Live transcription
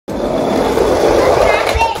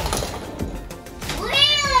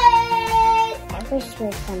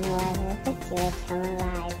would come alive. I think she would come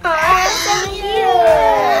alive. Oh, so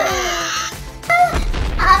cute!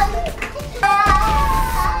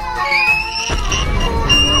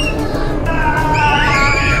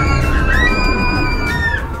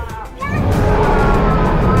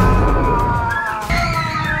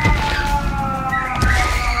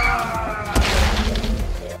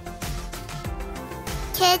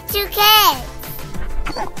 Kids to kids.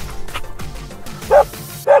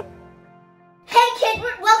 Hey kids,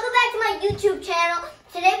 welcome back to my YouTube channel.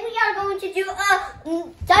 Today we are going to do a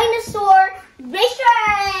dinosaur racer.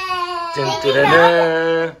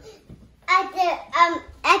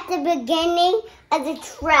 At the beginning of the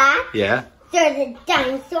track, Yeah. there's a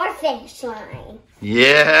dinosaur finish line.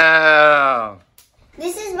 Yeah.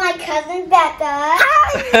 This is my cousin Becca.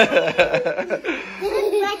 This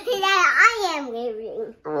is Becca that I am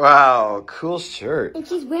wearing. Wow, cool shirt. And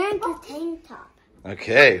she's wearing the tank top.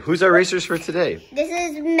 Okay, who's our racers for today? This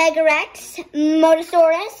is Megarex,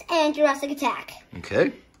 Motosaurus, and Jurassic Attack.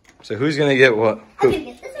 Okay, so who's gonna get what? I'm gonna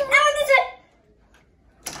get this one. I want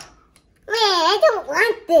this one. Man, I don't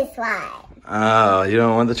want this one. Oh, you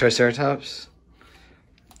don't want the Triceratops?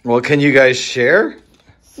 Well, can you guys share?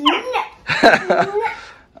 No.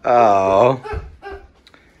 Oh.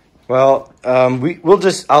 Well, I'll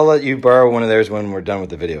let you borrow one of theirs when we're done with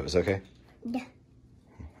the videos, okay? Yeah.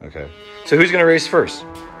 Okay. So who's gonna race first?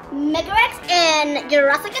 Megarex and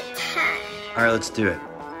Jurassic Attack. All right, let's do it.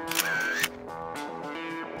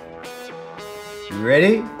 You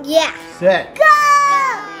ready? Yeah. Set. Go!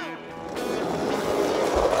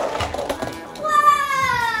 Whoa!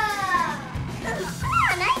 Come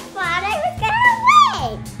on, I thought I was gonna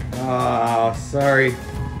win. Oh, sorry.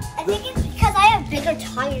 I think it's because I have bigger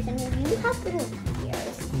tires and you have little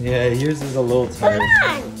tires. Yeah, yours is a little Come tired.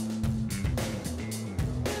 on!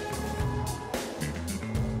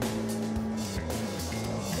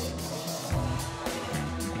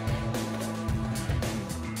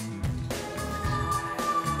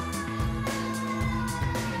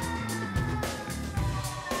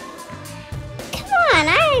 Come on,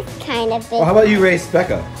 I was kind of big. Well, how about you race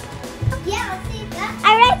Becca? Yeah, let's see if that's...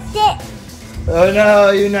 I raced it. Oh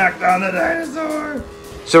no, you knocked down the dinosaur.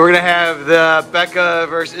 So we're gonna have the Becca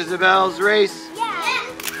versus Isabel's race. Yeah.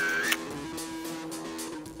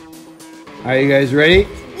 Are you guys ready?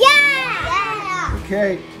 Yeah.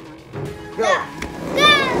 Okay. Go. Yeah.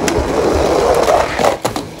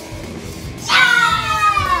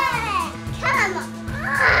 Come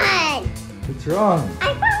on. What's wrong?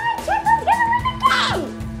 I thought my trip was gonna win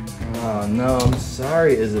again. Oh no, I'm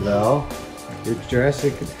sorry, Isabel. Your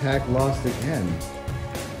Jurassic Attack lost again.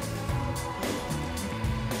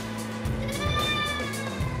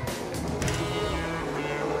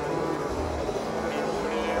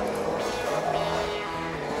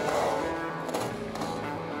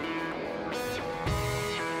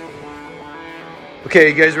 Okay,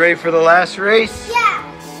 you guys ready for the last race?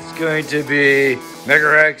 Yeah. It's going to be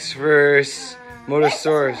Megarex versus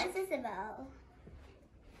Motosaurus. Where's Isabel?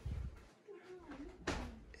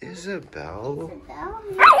 Isabel? Isabel?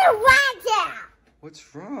 I don't want to.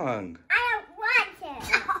 What's wrong? I don't want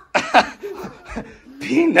to.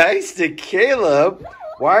 Be nice to Caleb.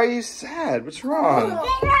 Why are you sad? What's wrong?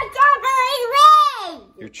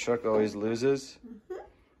 Your truck always loses?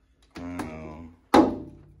 Oh.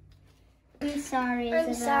 I'm sorry, I'm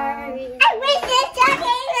Isabel. sorry. I wish this truck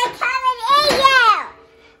would come and eat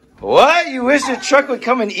you. What? You wish the truck would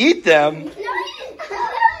come and eat them? No.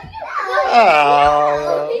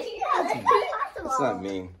 Oh. That's That's not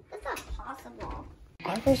mean. That's not possible.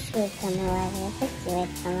 I wish she would come alive. I think she would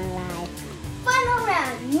come alive. Final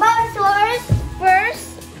round. Motosaurus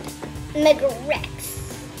versus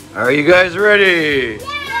Megarex. Are you guys ready?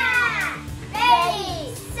 Yeah!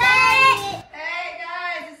 Ready, set, Hey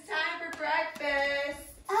guys, it's time for breakfast.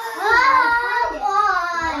 hold Come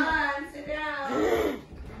on. on, sit down.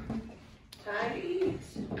 Time to eat.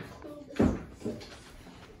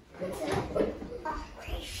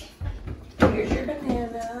 Here's your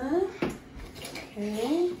banana.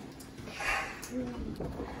 Okay.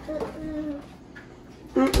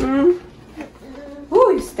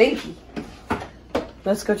 Ooh, you're stinky.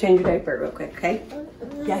 Let's go change your diaper real quick, okay?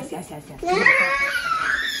 Yes.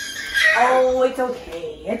 Oh, it's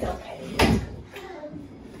okay. It's okay.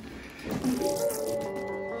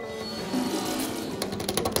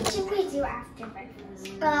 What should we do after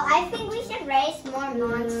breakfast? Well, I think we should race more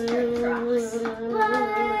monster trucks.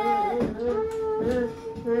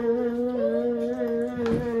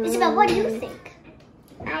 Isabel, what do you think?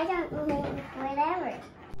 I don't know. Whatever.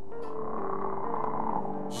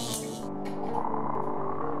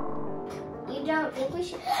 You don't don't think we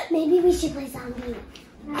should. Maybe we should play zombie.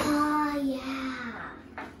 Oh, yeah.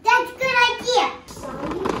 That's a good idea.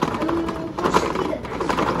 Zombie? What should be the best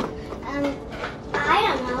one? I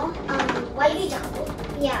don't know. Whitey Jungle.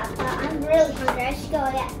 Yeah, but I'm really hungry. I should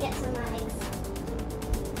go get some eggs.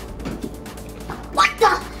 What the?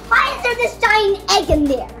 Why is there this giant egg in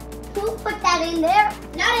there? Who put that in there?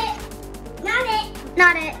 Not it. Not it.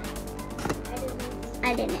 Not it.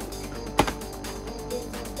 I didn't.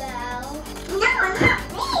 Isabel. No, not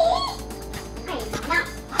me. I am not.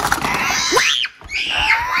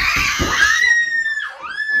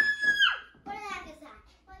 What the heck is that?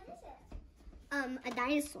 What is it? A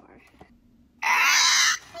dinosaur.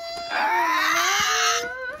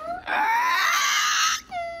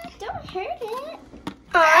 Don't hurt it.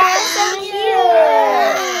 Oh, so cute.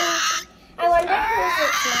 I wonder who's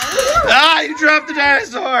it from. Ah, you dropped the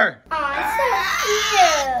dinosaur. Oh, so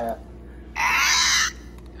cute.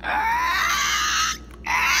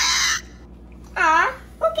 Aw,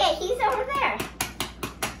 okay, he's over there.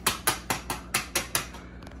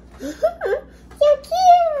 So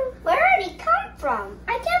cute. Where did he come from?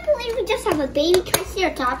 I can't believe we just have a baby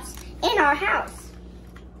Triceratops in our house.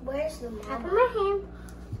 Where's the mom? Have my hand.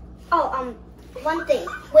 Oh, one thing.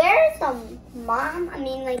 Where's the mom? I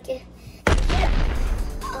mean, like,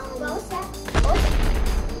 what was that? What was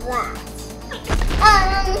that?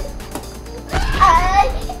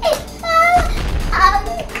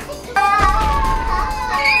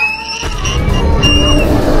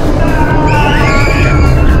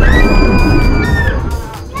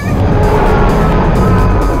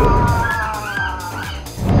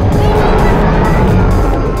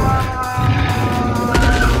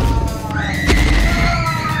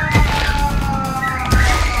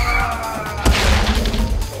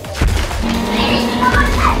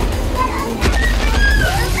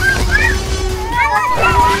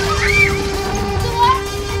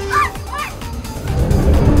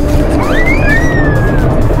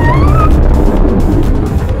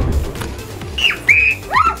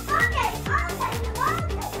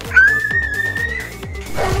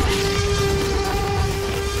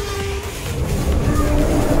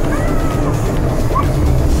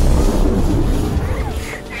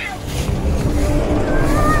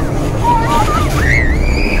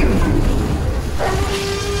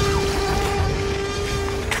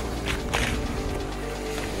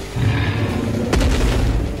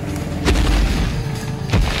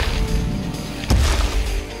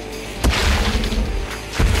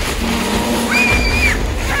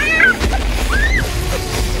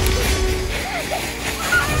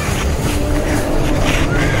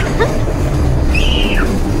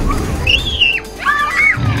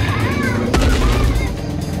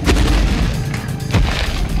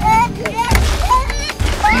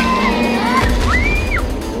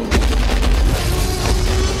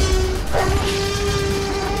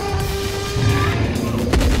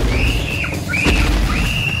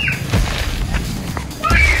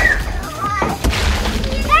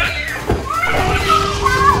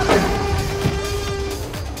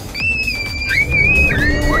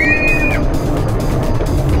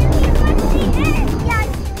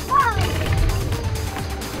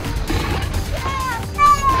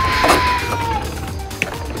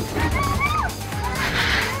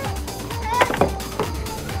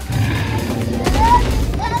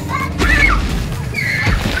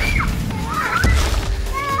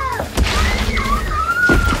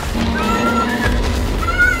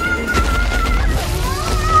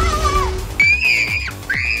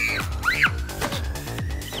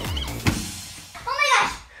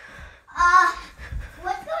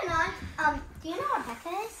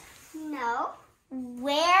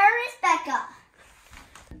 Where is Becca?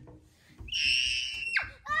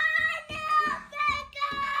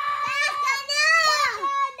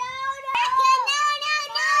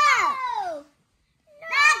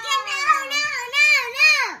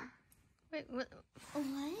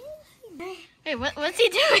 Wait, what's he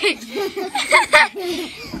doing?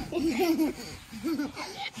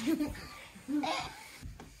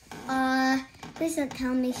 Please don't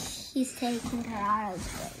tell me he's taking her out of the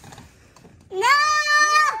way. No!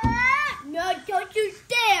 No, don't you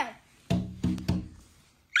dare!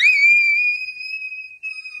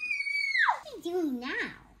 What's he doing now?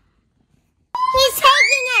 He's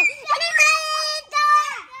taking it! Anybody in the door?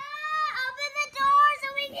 Open the door so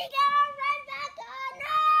we can get our friend Becca!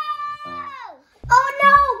 No! Oh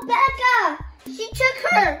no, Becca! She took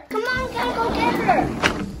her! Come on, we gotta go get her!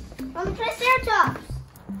 On the Triceratops!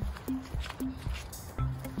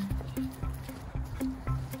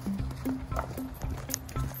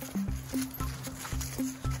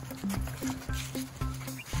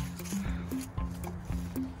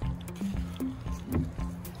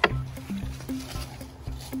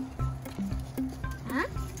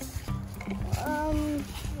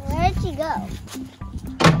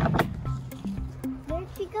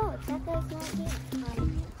 she go? Becca's not here.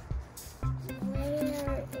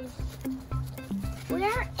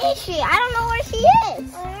 Where is she? I don't know where she is.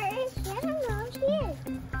 Where is she? I don't know where she is.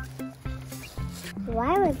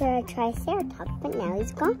 Why was there a Triceratops, but now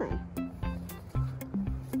he's gone?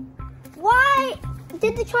 Why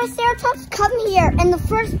did the Triceratops come here in the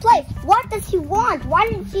first place? What does he want? Why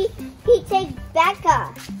did he take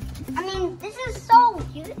Becca? I mean, this is so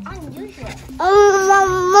unusual.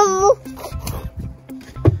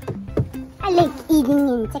 I like eating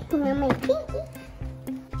and sucking on my pinky.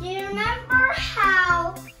 Do you remember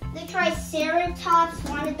how the Triceratops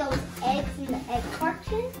wanted those eggs in the egg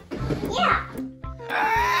carton? Yeah.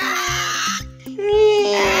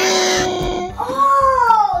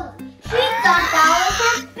 Oh, she thought that was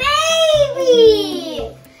her baby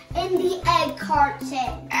in the egg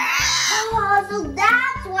carton. Oh, so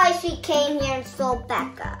that's why she came here and stole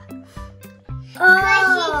Becca. Because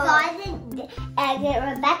she thought the egg that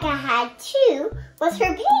Rebecca had too was her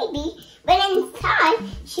baby, but inside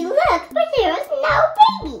she looked, but there was no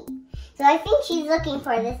baby. So I think she's looking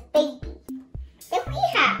for this baby that we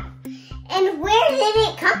have. And where did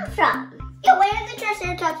it come from? Yeah, where did the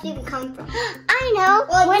Triceratops even come from? I know.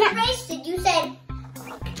 Well, when you erased it, you said,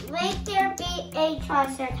 make there be a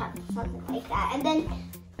Triceratops, something like that. And then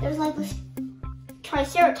there's like this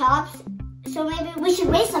Triceratops, so maybe we should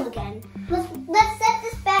race them again. Let's set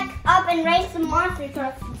this back up and race some monster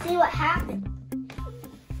trucks and see what happens.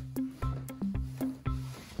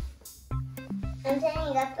 I'm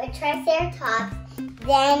setting up a Triceratops,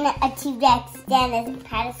 then a T-Rex, then a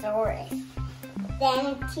Patasaurus, then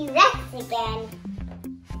a T-Rex again.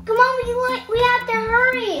 Come on, we have to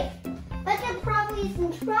hurry. Becca probably is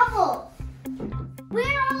in trouble.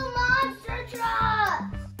 Where are the monster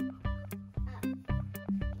trucks?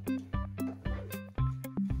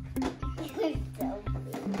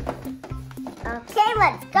 Okay,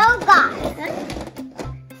 let's go, guys.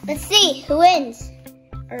 Let's see who wins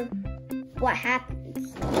or what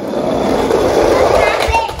happens.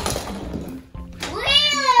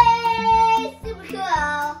 Wheelie! Super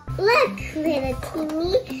cool. Look, little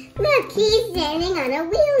Timmy. Look, he's standing on a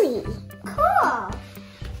wheelie. Cool.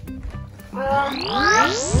 Why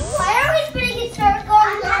are we spinning in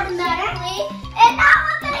circles automatically? And now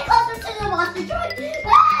I'm getting closer to the monster truck.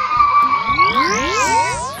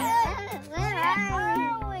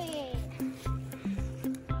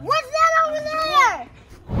 What's that over there?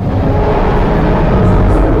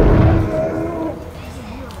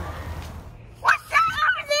 What's that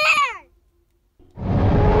over there?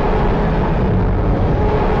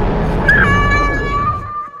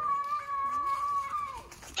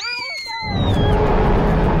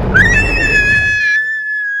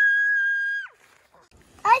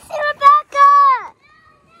 I see Rebecca!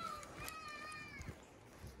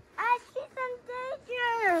 I see some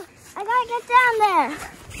danger! I gotta get down there!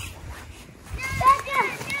 Rebecca!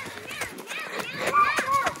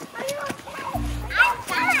 Are you okay? I'm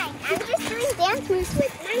fine! I'm just doing dance moves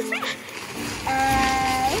with my friend.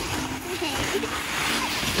 Okay.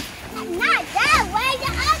 Not that way,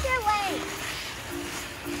 the other way!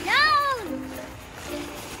 No!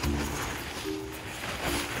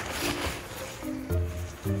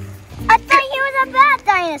 I thought he was a bad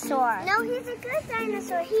dinosaur. No, he's a good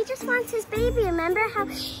dinosaur. He just wants his baby. Remember how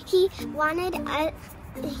he wanted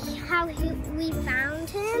we found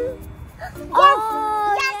him?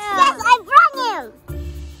 Yes, I brought him.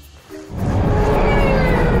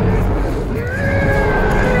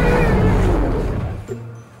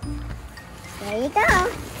 There you go.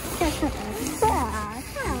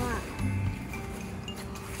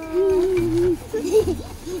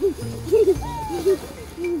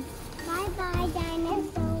 Bye-bye,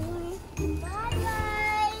 dinosaur.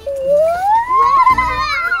 Bye-bye.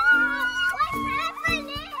 What's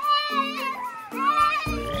happening?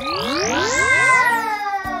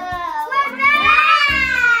 We're back!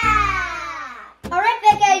 All right,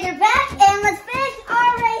 Becca, you're back, and let's finish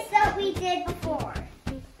our race that we did before.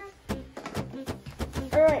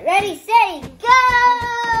 All right, ready, steady, go!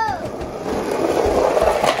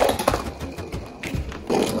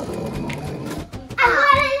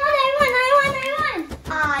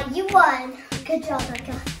 You won. Good job,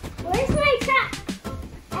 Becca. Where's my truck?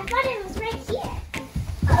 I thought it was right here.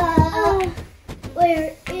 Where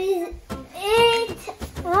is it?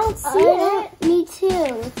 I don't see it. Me too.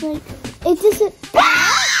 It's like, it doesn't.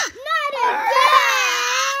 Not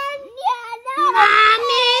again! Yeah, not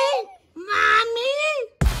again! Mommy!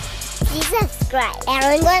 Please subscribe and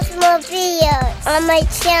watch more videos on my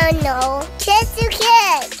channel. Kids to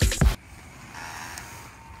Kids.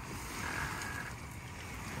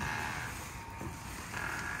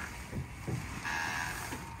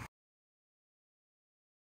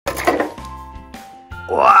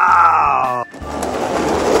 Wow!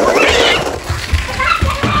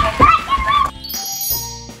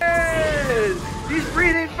 He's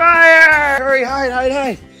breathing fire! Hurry, hide.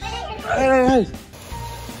 Hide.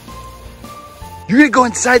 You're gonna go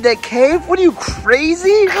inside that cave? What are you,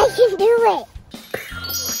 crazy? I can do it.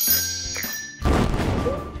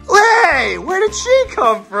 Hey, where did she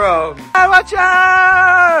come from? Hey, watch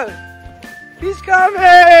out! He's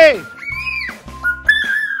coming!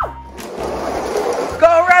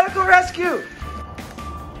 Go, Radical Rescue!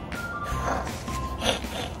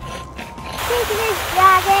 Take this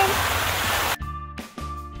dragon.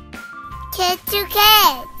 Kids to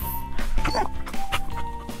kids.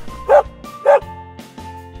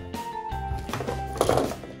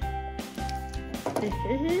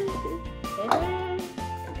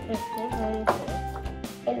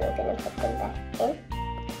 And we're gonna put them back in.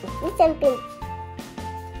 Something.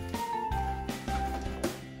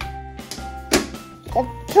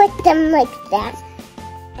 Put them like that.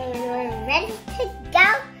 And we're ready to go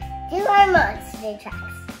do our monster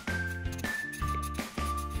tracks.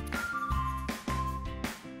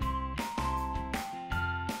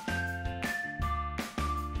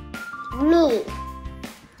 Me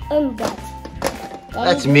and Daddy.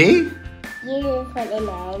 That's me? You put in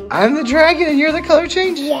there. I'm the dragon and you're the color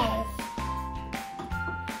change? Yes.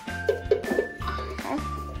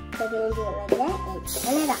 We're gonna do it like that and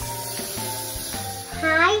turn it up.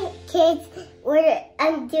 Hi kids,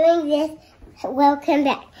 I'm doing this. Welcome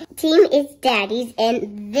back. Team is Daddy's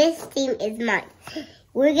and this team is mine.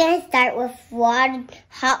 We're gonna start with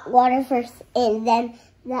hot water first, and then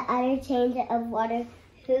the other change of water.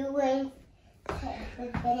 Who wins the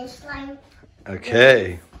finish line?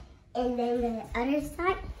 Okay. And then the other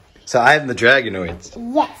side. So I am the Dragonoids.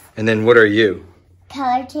 Yes. And then what are you?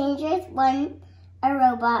 Color changers. 1, a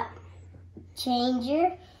robot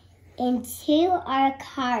changer, and 2 are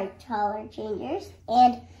car color changers.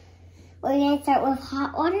 And we're gonna start with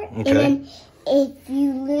hot water. Okay. And then if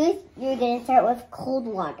you lose, you're gonna start with cold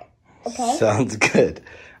water. Okay? Sounds good.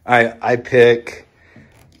 I pick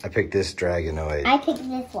this Dragonoid. I picked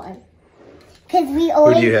this one. Cause we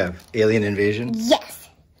always. Who do you have? Alien Invasion? Yes.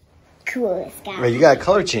 Coolest guy. Right, you gotta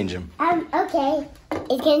color change him. Okay.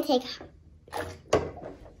 It's gonna take.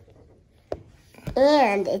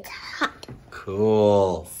 And it's hot.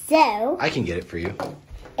 Cool. So. I can get it for you.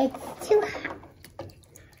 It's too hot.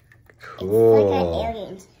 Cool. It's like an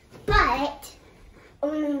aliens. But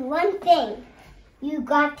only one thing. You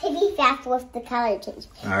got to be fast with the color change.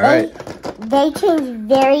 All right. They change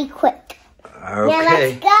very quick. Okay. Now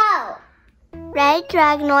let's go. Red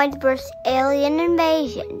Dragonoid vs. Alien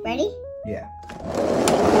Invasion. Ready? Yeah.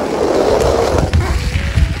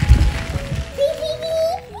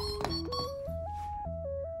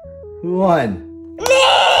 Who won? Me!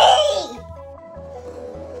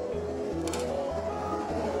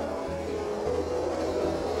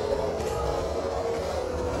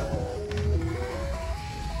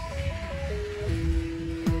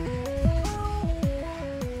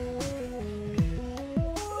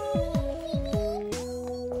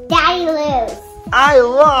 Daddy lose. I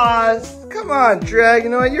lost. Come on,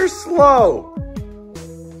 Dragonoid, you're slow.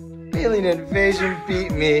 Alien Invasion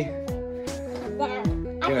beat me. Now,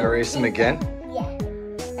 You gonna erase them again? Yeah.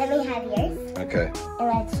 Let me have yours. Okay. And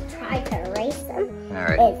let's try to erase them All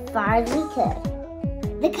right. as far as we could.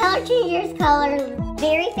 The color changers color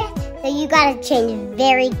very fast, so you gotta change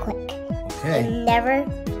very quick. Okay. And never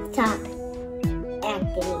stop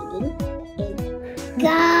activating. And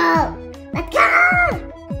go! Let's go!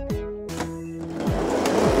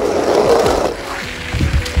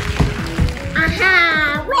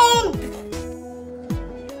 Aha! Win!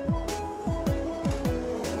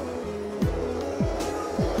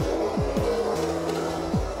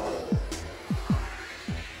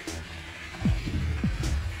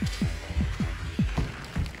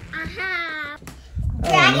 Aha!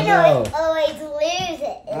 Dragonoid always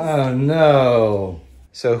loses. Oh no.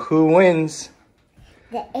 So who wins?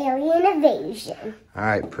 The alien invasion. All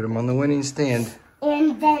right, put him on the winning stand.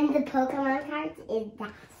 And then the Pokemon cards is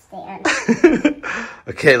that stand.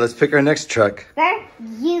 Okay, let's pick our next truck. First,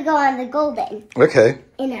 you go on the golden. Okay.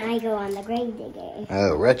 And I go on the grave digger.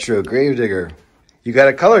 Oh, retro gravedigger. You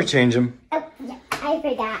gotta color change him. Oh, yeah, I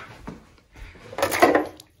forgot.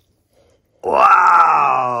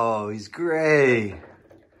 Wow, he's gray.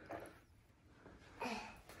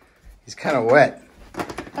 He's kind of wet.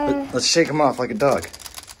 Let's shake him off like a dog.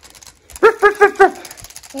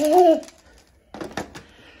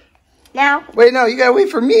 Now, Wait, no, you gotta wait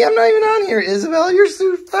for me. I'm not even on here, Isabel. You're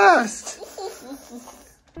so fast.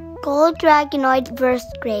 Gold Dragonoid vs.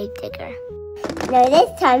 Gravedigger. No,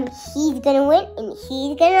 this time he's gonna win and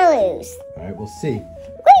he's gonna lose. All right, we'll see.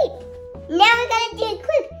 Wait! Now we gotta do it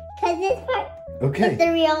quick, because this part Okay. is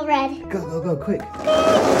the real red. Go, quick.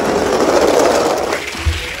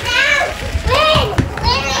 Now!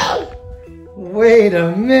 Win! Wait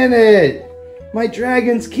a minute. My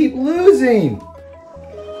dragons keep losing.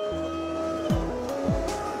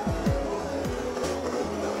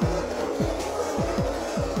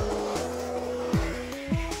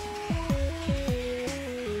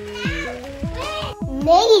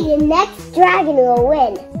 Maybe the next dragon will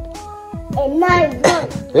win. And mine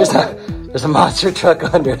won't. There's a monster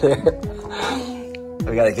truck under there.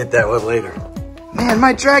 We gotta get that one later. Man,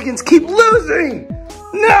 my dragons keep losing!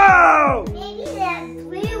 No! Maybe the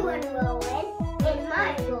blue one will win and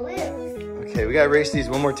mine will lose. Okay, we gotta race these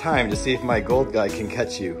one more time to see if my gold guy can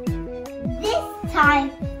catch you. This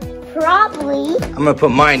time, probably, I'm gonna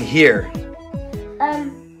put mine here.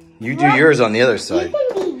 You do yours on the other you side.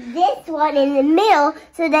 can be this one in the middle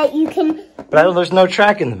so that you can, But there's no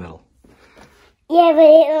track in the middle. yeah, but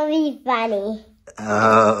it will be funny.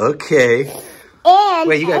 Okay. And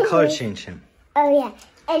Wait, you gotta color change him. Oh yeah.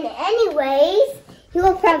 And anyways, he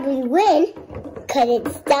will probably win because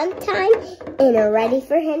it's dunk time and we're ready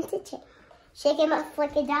for him to change. Shake him up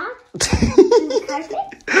like a dog on the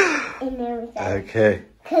carpet. And there we go. Okay.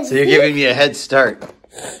 So you're giving me a head start.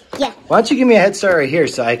 Yeah. Why don't you give me a head start right here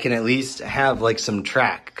so I can at least have like some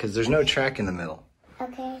track? Because there's no track in the middle.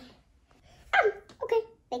 Okay. Okay.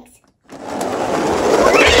 Thanks.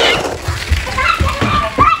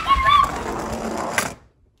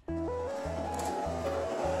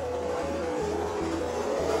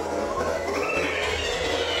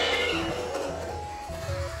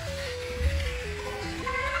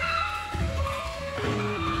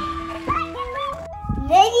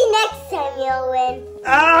 Maybe next time you'll win.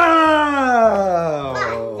 Oh!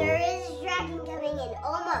 But there is a dragon coming in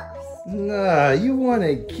almost. Nah, you won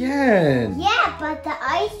again. Yeah, but the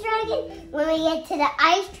ice dragon, when we get to the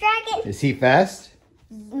ice dragon, Is he fast?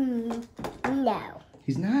 no.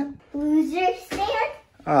 He's not? Loser stand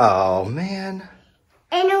Oh, man.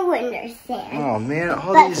 and a winner stand. Oh, man.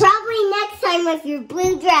 All But these... probably next time with your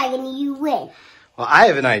blue dragon, you win. Well, I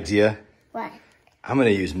have an idea. What? I'm going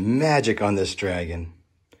to use magic on this dragon.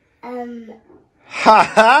 What? Ha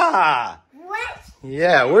ha!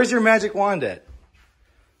 Yeah, where's your magic wand at?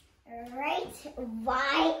 Right,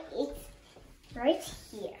 why it's right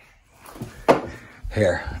here.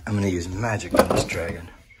 Here, I'm going to use magic on this dragon.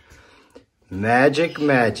 Magic,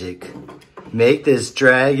 magic. Make this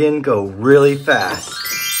dragon go really fast.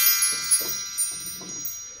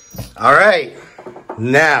 All right,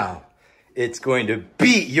 now it's going to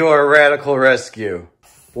beat your Radical Rescue.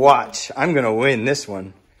 Watch, I'm going to win this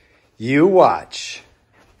one. You watch.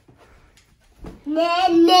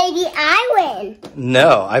 Then maybe I win.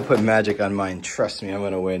 No, I put magic on mine. Trust me, I'm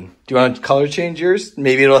going to win. Do you want to color change yours?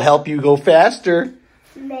 Maybe it'll help you go faster.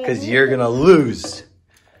 Because you're going to lose.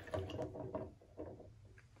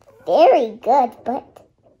 Very good, but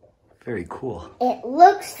Very cool. it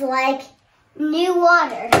looks like new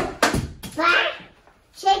water. Bah!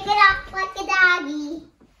 Shake it up like a doggy.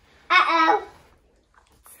 Uh-oh.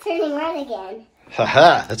 It's turning red again.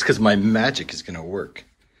 Haha, that's because my magic is going to work.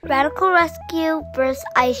 Radical Rescue vs.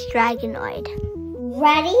 Ice Dragonoid.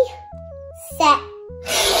 Ready, set.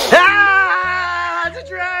 Ah! It's a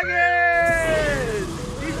dragon!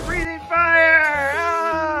 He's breathing fire!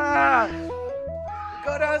 Ah!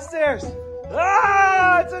 Go downstairs.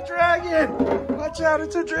 Ah! It's a dragon! Watch out,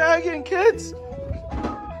 it's a dragon, kids!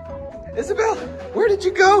 Isabel, where did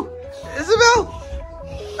you go? Isabel!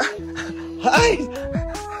 Hi!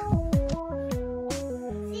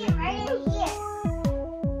 See it right in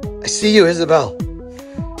here. I see you, Isabel.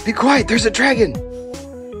 Be quiet, there's a dragon.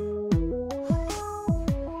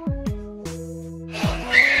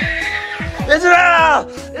 Isabel!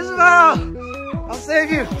 Isabel! I'll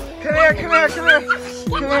save you. Come here, come here, come here.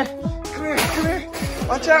 Come here, come here, come here.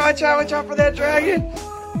 Watch out, watch out, watch out for that dragon.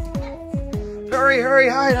 Hurry, hurry,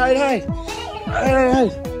 hide, hide, hide. Hide,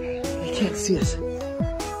 hide, hide. He can't see us.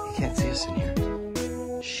 He can't see us in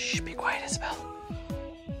here. Shh, be quiet, Isabel.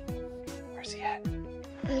 Where's he at?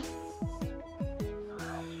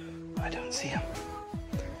 I don't see him.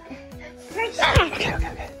 Okay, okay,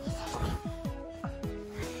 okay.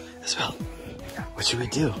 Isabel, what should we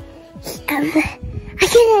do? I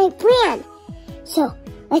got a plan. So,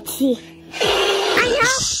 let's see. I know.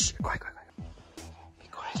 Shh, quiet, quiet, quiet. Be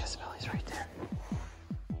quiet, Isabel, he's right there.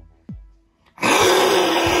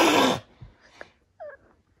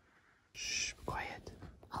 Shh, be quiet.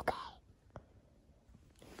 Okay.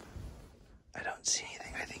 I don't see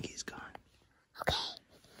anything. I think he's gone. Okay.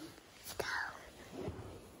 Let's go.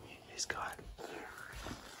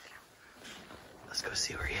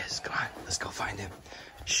 see where he is. Come on, let's go find him.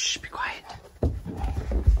 Shh, be quiet.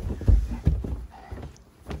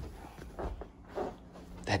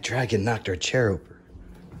 That dragon knocked our chair over.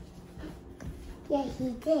 Yeah, he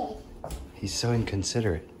did. He's so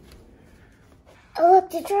inconsiderate. Oh, look,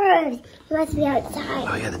 the door. He must be outside.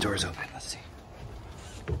 Oh yeah, the door's open. Let's see.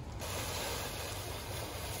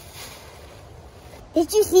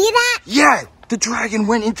 Did you see that? Yeah, the dragon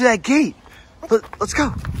went into that gate. Let's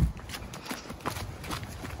go.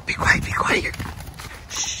 Be quiet, be quiet.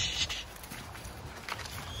 Shh.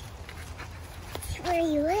 That's where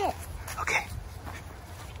he lives. Okay.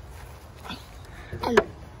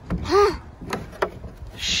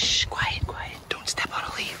 Shh, quiet, quiet. Don't step on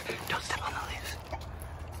a leaf. Don't step on the leaf.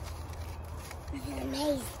 This is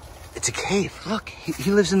amazing. It's a cave. Look,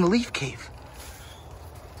 he lives in the leaf cave.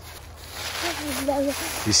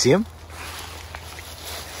 You see him?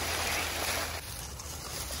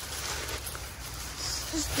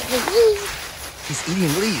 He's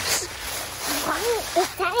eating leaves.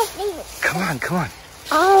 Come on, come on.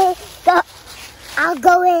 I'll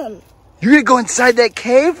go in. You're gonna go inside that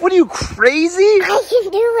cave? What are you, crazy? I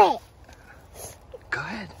can do it. Go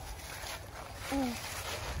ahead.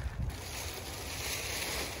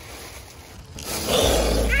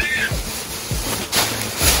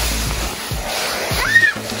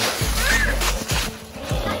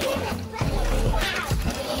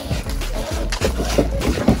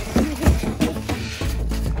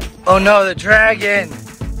 Oh no, the dragon!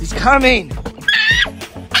 He's coming!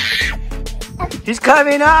 He's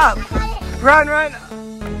coming up! Run, run!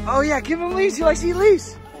 Oh yeah, give him leaves. He likes to eat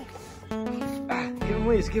leaves. Give him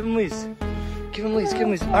leaves, give him leaves. Give him leaves, give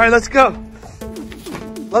him leaves. All right, let's go.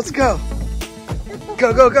 Let's go.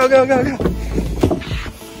 Go, go, go, go, go, go.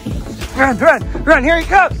 Run, run, run. Here he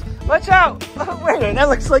comes. Watch out. Oh, wait a minute, that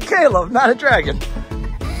looks like Caleb, not a dragon.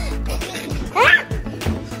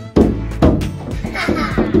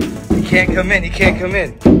 He can't come in, he can't come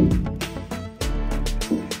in.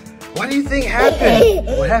 What do you think happened?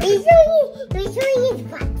 What happened? He's showing his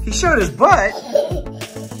butt. He showed his butt.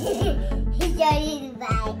 He's showing his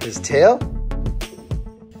butt. His tail?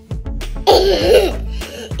 His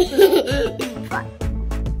butt.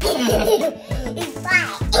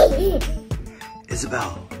 Isabel,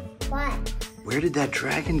 What? where did that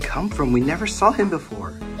dragon come from? We never saw him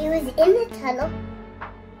before. It was in the tunnel.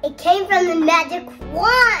 It came from the magic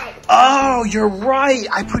wand. Oh, you're right.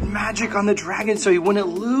 I put magic on the dragon so he wouldn't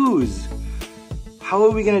lose. How are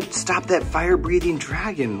we going to stop that fire-breathing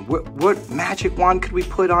dragon? What magic wand could we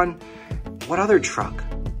put on what other truck?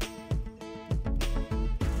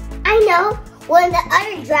 I know one of the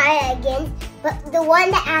other dragons, but the one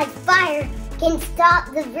that adds fire can stop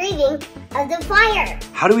the breathing of the fire.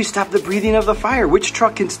 How do we stop the breathing of the fire? Which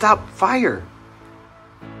truck can stop fire?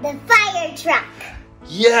 The fire truck.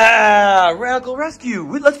 Yeah, Radical Rescue.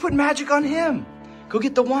 Let's put magic on him. Go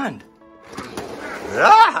get the wand.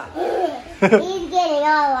 Ah! He's getting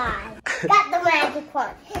all on. Got the magic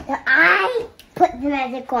wand. So I put the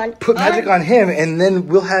magic wand Put magic on him, and then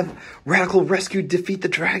we'll have Radical Rescue defeat the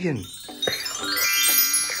dragon.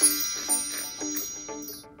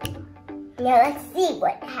 Now let's see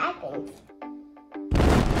what happens.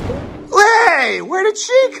 Hey, where did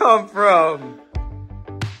she come from?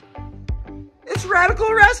 It's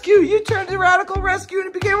Radical Rescue. You turned to Radical Rescue and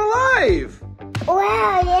it became alive.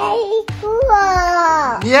 Wow, that is cool.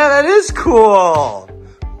 Yeah, that is cool.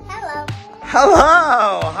 Hello.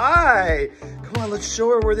 Hello, hi. Come on, let's show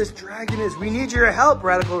her where this dragon is. We need your help,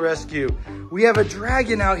 Radical Rescue. We have a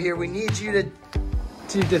dragon out here we need you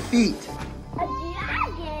to defeat. A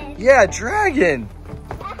dragon? Yeah, a dragon.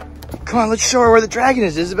 Come on, let's show her where the dragon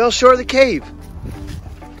is. Isabel, show her the cave.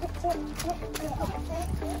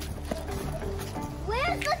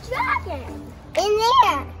 Where's the dragon? In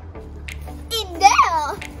there. In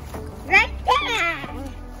there. Right there.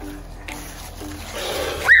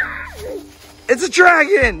 It's a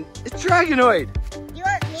dragon. It's Dragonoid. You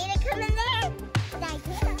want me to come in there? I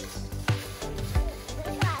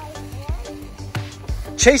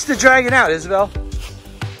can. Chase the dragon out, Isabel.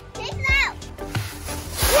 Take it out.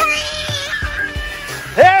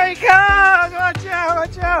 There he comes! Watch out,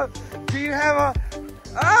 watch out! Do you have a...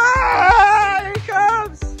 Ah! Here he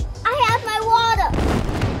comes! I have my water.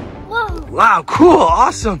 Whoa. Wow, cool,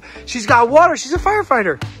 awesome. She's got water, she's a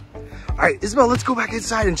firefighter. All right, Isabel, let's go back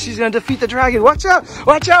inside and she's gonna defeat the dragon. Watch out,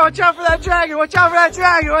 watch out, watch out for that dragon. Watch out for that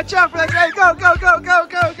dragon, watch out for that dragon. Go, go, go, go,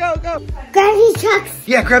 go, go, go. Grab these trucks.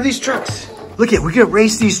 Yeah, grab these trucks. Look at, we're gonna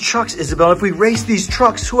race these trucks, Isabel. If we race these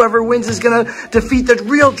trucks, whoever wins is gonna defeat the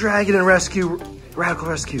real dragon and rescue Radical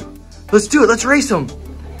Rescue. Let's do it, let's race them.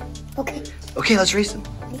 Okay. Okay, let's race them.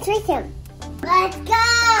 Let's race him. Let's go.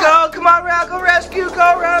 Go, come on, Radical Rescue.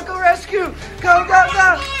 Go, Radical Rescue. Go, go,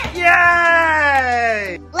 go.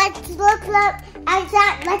 Yay! Let's look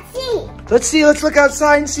outside. Let's see. Let's see, let's look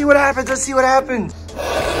outside and see what happens. Let's see what happens.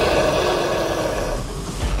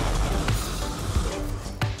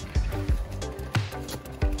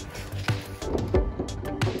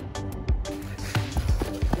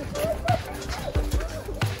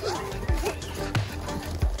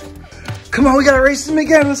 Come on, we gotta race him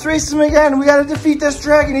again. Let's race him again. We gotta defeat this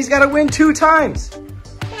dragon. He's gotta win 2 times.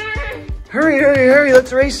 Hurry, hurry, hurry.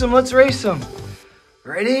 Let's race him. Let's race him.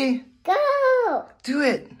 Ready? Go. Do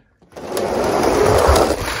it.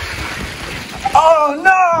 Oh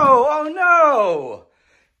no! Oh no!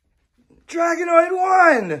 Dragonoid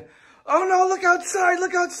won! Oh no, look outside,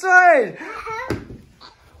 look outside!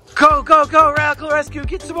 Go, go, go, Radical Rescue,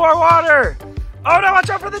 get some more water! Oh no, watch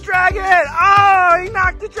out for the dragon! Oh, he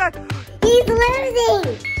knocked the dragon! He's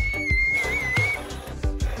losing!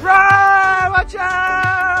 Run! Watch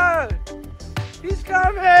out! He's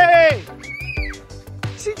coming!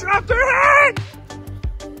 She dropped her head!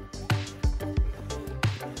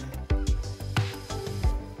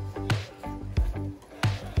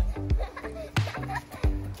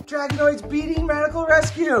 Dragonoid's beating Radical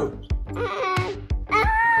Rescue!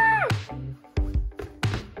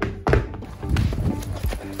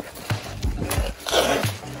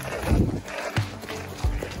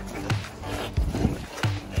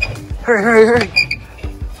 Hurry, hurry, hurry!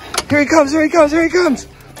 Here he comes, here he comes, here he comes!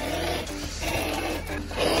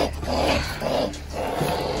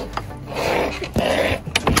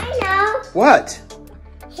 I know. What?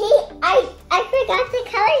 I forgot to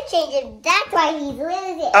color change him. That's why he's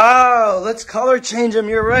losing. Oh, let's color change him.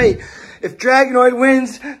 You're right. If Dragonoid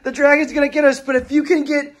wins, the dragon's gonna get us. But if you can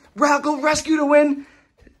get Radical Rescue to win,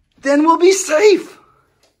 then we'll be safe.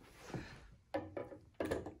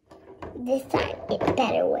 This time, it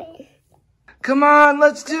better win. Come on,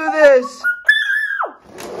 let's do this.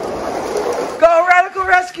 Go, Radical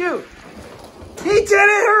Rescue. He did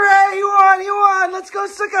it. Hooray. He won. He won. Let's go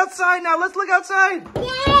look outside now. Let's look outside. Yay,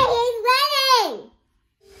 he's winning.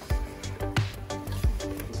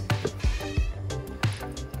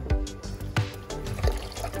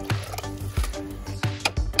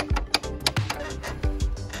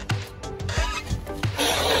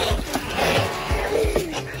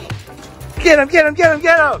 Get him, get him, get him,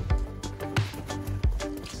 get him.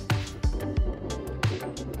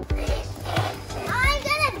 I'm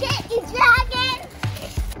gonna get you, dragon.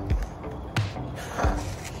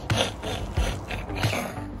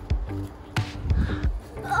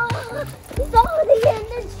 Oh, he's already in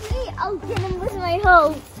the tree. I'll get him with my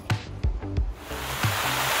hose.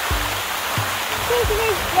 Take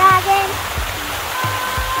this, dragon.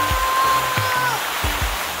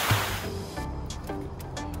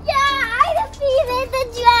 The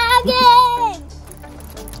dragon!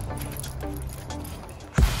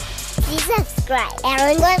 Please subscribe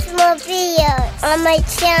and watch more videos on my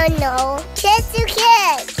channel, Kids to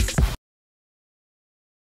Kids.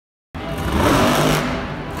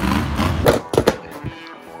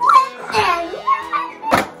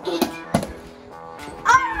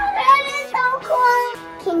 Oh, that is so cool!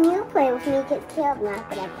 Can you play with me? Because Caleb's not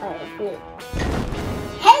gonna play with me.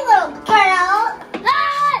 Hey, little girl!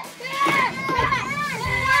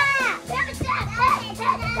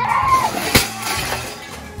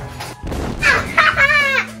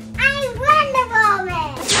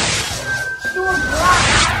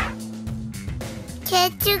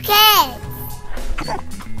 Kids to Kids.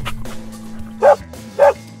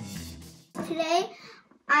 Today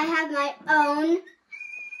I have my own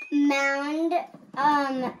mound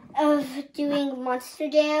of doing Monster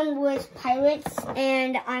Jam with pirates,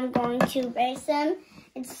 and I'm going to race them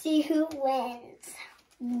and see who wins.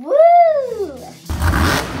 Woo!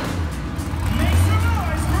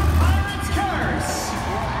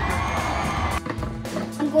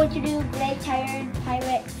 I'm going to do Gray Tired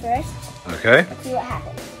Pirate first. Okay. Let's see what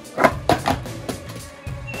happens.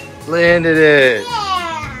 Landed it.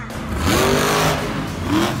 Yeah!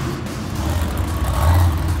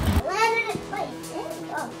 Landed it twice.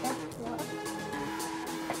 Oh, that's cool.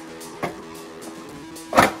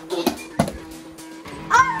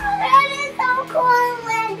 Oh, that is so cool.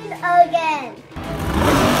 Landed again.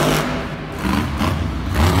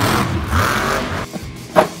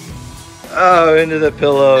 Oh, into the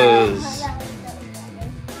pillows.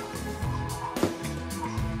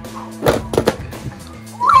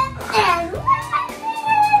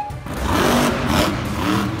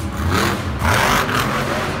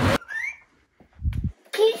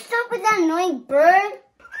 Can you stop with that annoying bird?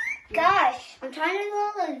 Gosh, I'm trying to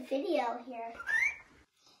roll a video here.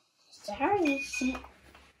 Sorry, she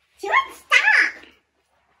won't stop.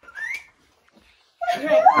 All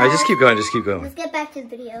right, just keep going. Just keep going. Let's get back to the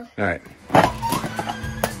video. All right.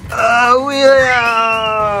 Oh, William!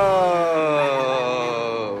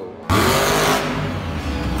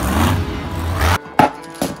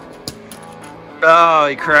 Oh,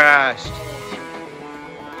 he crashed.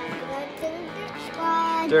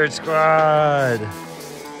 Dirt Squad.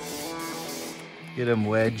 Get him,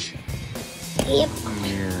 Wedge. Yep.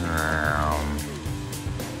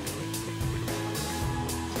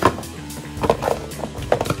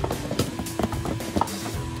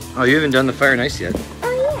 Oh, you haven't done the fire and ice yet.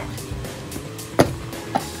 Oh, yeah.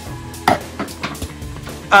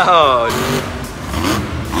 Oh.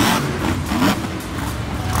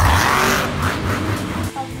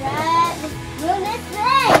 Alright, let's ruin this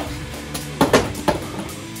thing.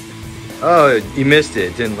 Oh, you missed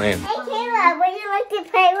it. It didn't land. Hey, Kayla, would you like to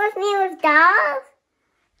play with me with dolls?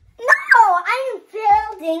 No, I'm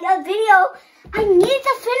building a video. I need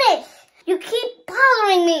to finish. You keep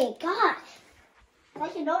bothering me. Gosh.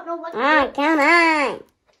 Like you don't know what to do. Come on.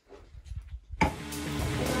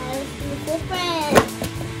 Let's be different.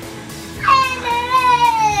 Hey, woo!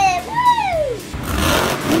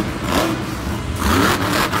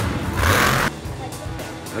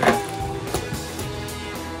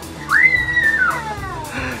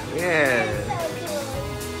 Yeah.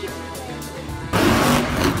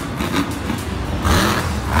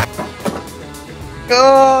 Go,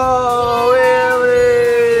 Willie!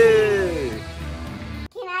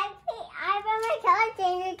 Can I play? I run my color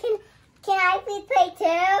changer. Can I please play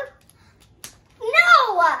too? No!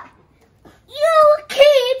 You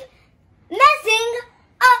keep messing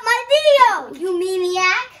up my video, you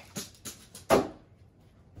maniac!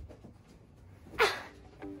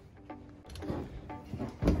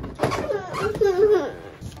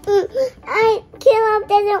 Caleb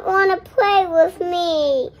doesn't want to play with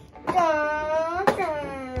me.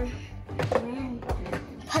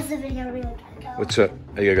 Pause the video, we gotta go. What's up?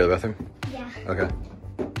 Are you gotta go to the bathroom? Yeah. Okay.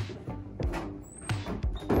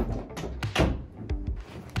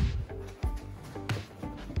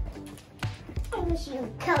 I wish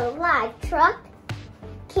you'd come live, Truck.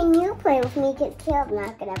 Can you play with me? Because Caleb's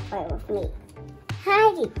not gonna play with me.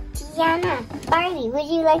 Hi, Tiana, Barbie, would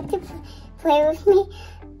you like to play with me?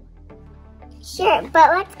 Sure, but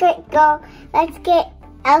let's go. Let's get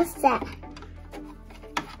Elsa.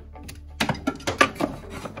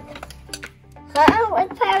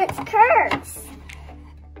 With Pirate's Curse.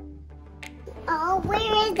 Oh,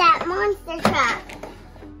 where is that monster truck?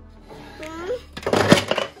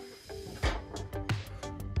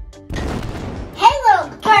 Hey, little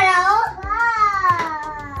girl.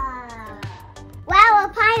 Wow, a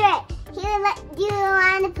pirate. Do you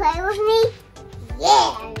want to play with me?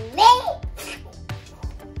 Yeah, me.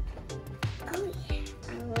 Oh, yeah.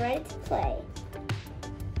 I'm ready to play.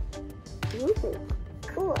 Ooh,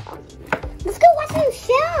 cool. Let's go watch some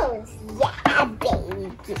shows. Yeah, baby.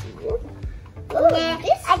 Ooh,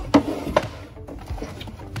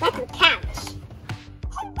 that's a couch.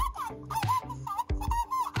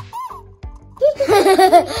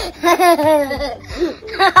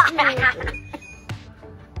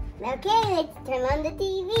 Okay, let's turn on the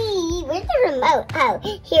TV. Where's the remote? Oh,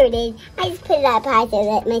 here it is. I just put it up high so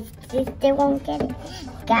that my sister won't get it.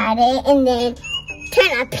 Got it. And then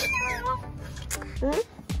turn up. Hey,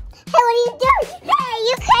 what are you doing? Hey,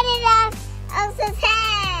 you cut it off Elsa's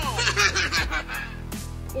head.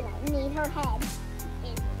 Did I need her head?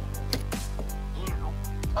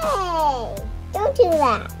 Ow. Hey, don't do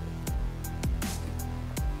that.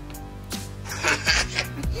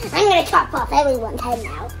 I'm gonna chop off everyone's head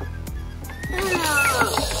now.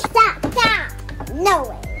 Stop! No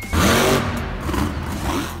way.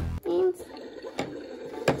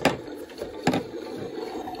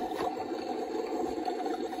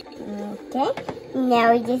 Okay, now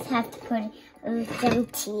we just have to put some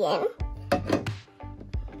tea in.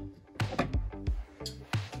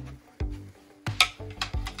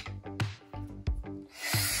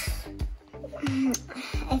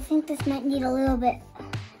 I think this might need a little bit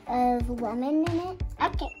of lemon in it.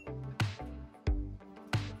 Okay.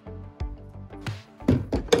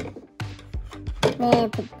 Then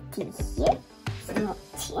put tea here, some more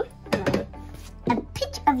tea, a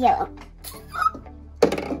pinch of yellow.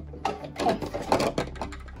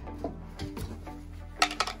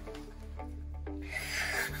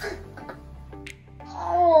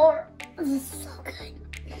 Oh, this is so good.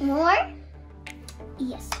 More?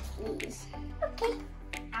 Yes, please. Okay.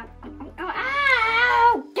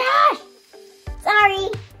 Ow, gosh! Sorry.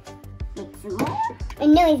 Make some more. I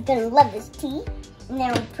know he's gonna love this tea. And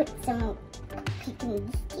then we put some cookies in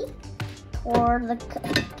this tea. pour the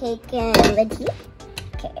cake in the tea.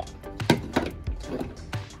 Okay.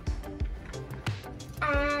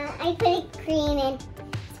 I put cream and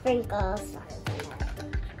sprinkles.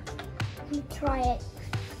 Let me try it.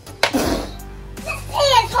 This tea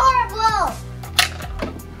is horrible!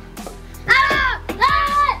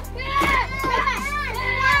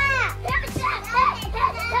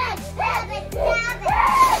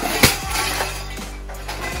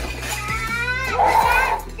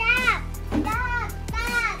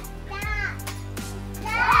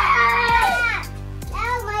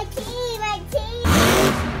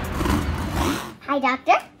 Hi,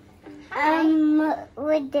 doctor.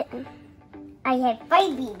 I have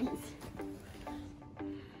 5 babies.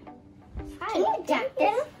 Hi, Can you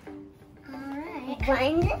doctor? Alright.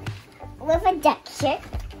 One with a duck shirt,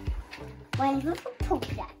 one with a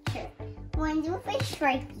polka dot shirt, one with a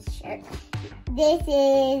stripy shirt. This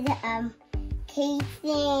is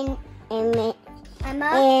Kason, Emma,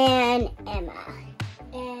 and Emma.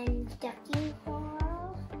 And Ducky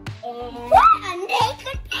Hall. And a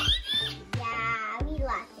naked baby! Yeah, we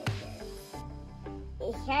lost it.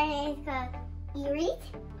 Her name is called Iris,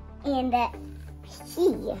 and she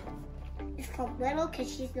It's called Little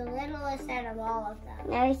because she's the littlest out of all of them.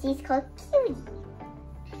 now she's called Cutie.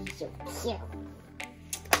 She's so cute.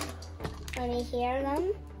 Let me hear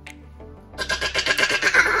them.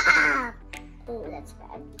 Oh, that's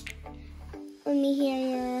bad. Let me hear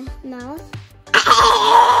your mouth.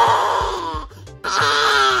 Oh,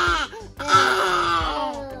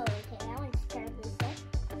 okay, that one's terribly sick.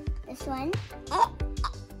 This one.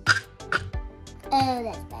 Oh,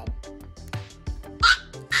 that's bad.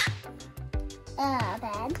 Oh,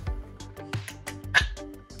 bad.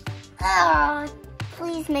 Oh,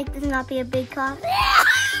 please make this not be a big cough.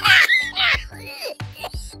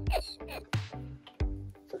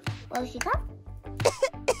 Will she cough?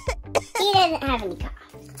 He doesn't have any cough.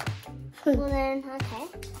 Well then, okay.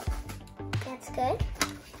 That's good.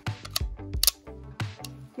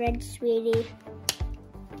 Red Sweetie.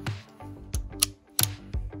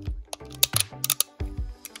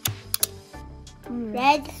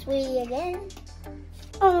 Red Sweetie again.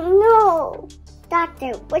 Oh no!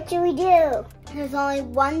 Doctor, what should we do? There's only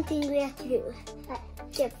one thing we have to do.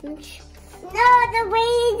 Give them shots. No, the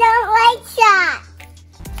babies don't like shots.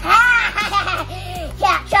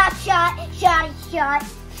 Shot, shot, shot, shot, shot,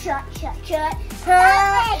 shot, shot, shot.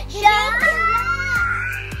 Shot.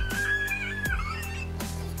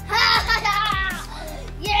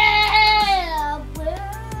 Yeah! Woo!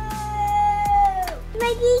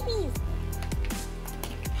 My babies.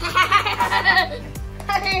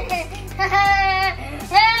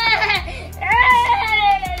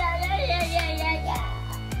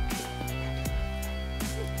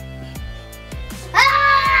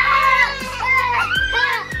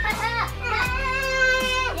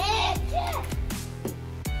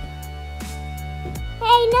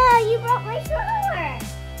 Hey, no, you broke my stroller.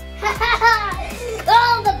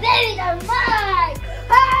 Oh, the babies are mine!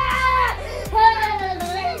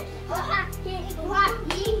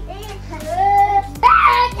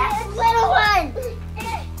 That's the little one!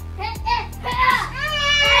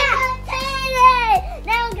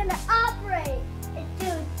 Now I'm gonna operate and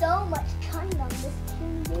do so much cutting on this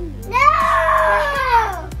TV. No!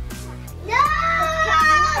 No!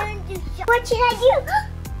 What should I do?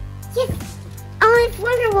 Yes! Only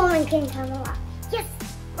Wonder Woman can come along. Yes!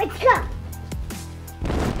 Let's go!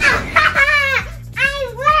 I'm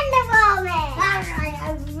Wonder Woman! Alright,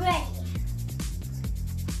 I'm ready.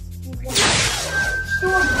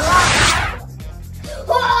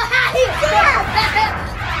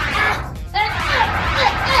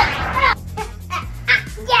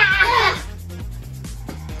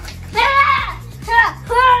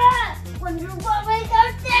 Wonder Woman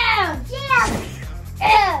goes down!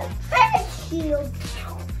 Shield!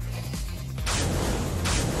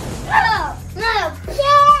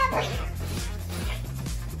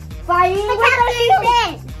 Fighting with the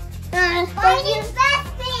shield! Don't use fast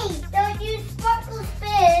speed! Don't use sparkle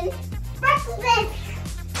spin! Sparkle spin!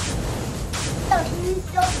 Don't use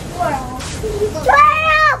the swirl!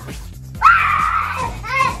 Twirl!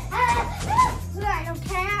 I don't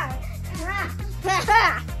care!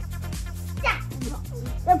 Stop!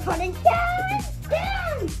 They're putting down!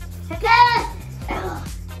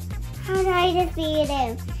 How do I defeat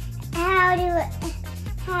him? How do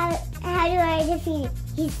I defeat him?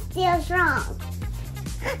 He's still strong.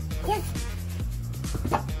 Yes.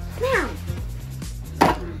 Now.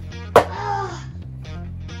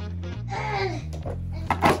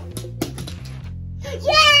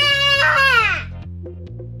 Yeah!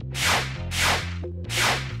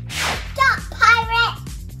 Stop, pirate!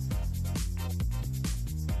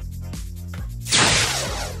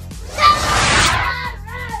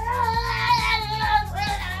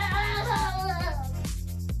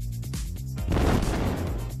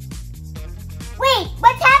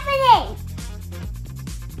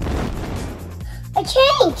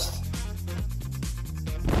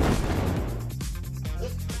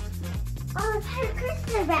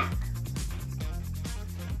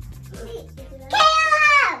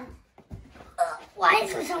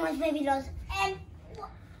 Thanks for so much, baby dolls. And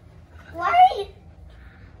why are you?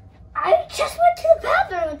 I just went to the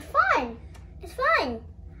bathroom. It's fine. It's fine.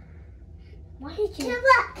 Why did you? Good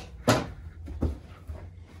luck.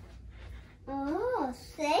 Oh,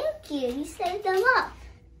 thank you. You saved them up.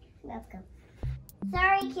 Let's go.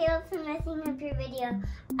 Sorry, Caleb, for messing up your video.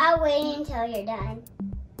 I'll wait until you're done.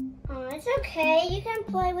 Oh, it's okay. You can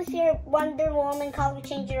play with your Wonder Woman color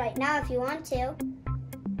changer right now if you want to.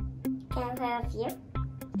 Can I play with you?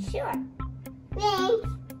 Sure. Thanks.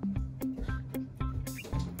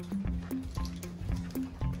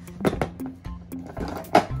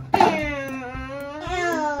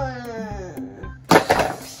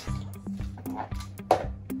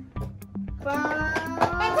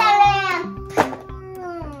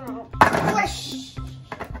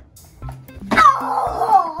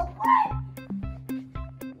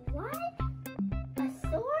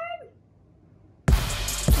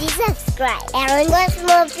 Please subscribe and watch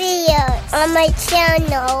more videos on my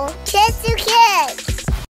channel, Kids to Kids.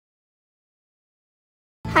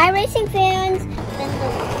 Hi, racing fans.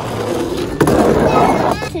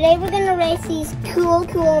 Today we're going to race these cool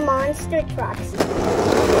monster trucks.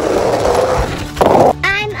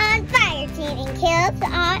 I'm on fire team and Caleb's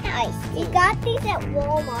on ice. We got these at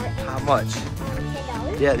Walmart. How much?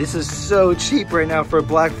 $10. Yeah, this is so cheap right now for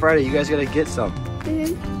Black Friday. You guys gotta get some.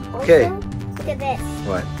 Okay. Also, look at this.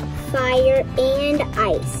 What? Fire and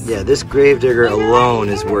ice. Yeah, this gravedigger alone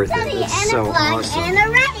is worth it. And It's a so flag awesome. and a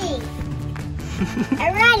ready.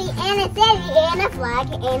 A ready and a steady and a flag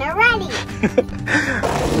and a ready.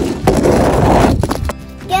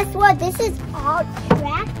 Guess what? This is all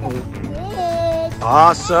track that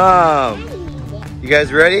Awesome. You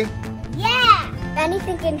guys ready? Yeah.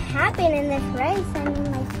 Anything can happen in this race. I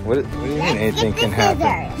mean, like, What do you mean anything can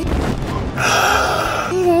happen?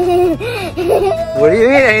 What do you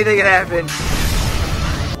mean anything can happen?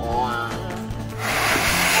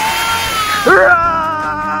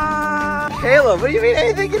 Caleb, what do you mean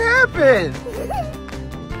anything can happen?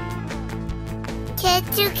 Kids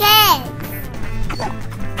to Kids.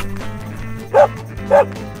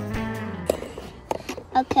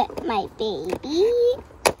 okay, my baby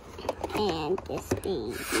and this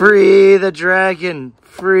baby. Free the dragon,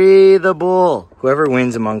 free the bull. Whoever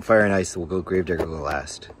wins among fire and ice will go gravedigger will go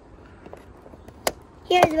last.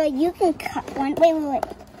 Here's what you can cut one. Wait.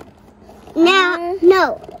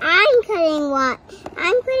 No, I'm cutting one.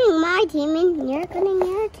 I'm cutting my team and you're cutting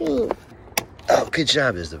your team. Oh, good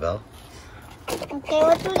job, Isabel. Okay,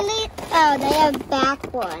 what's the lead? Oh, they have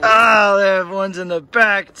back one. Oh, they have ones in the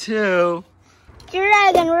back too.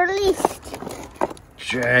 Dragon released.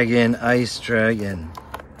 Dragon, ice dragon.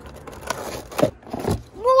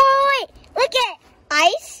 Wait, look at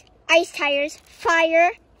ice tires,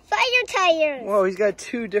 fire tires. Whoa, he's got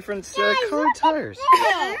two different Guys, colored look at tires.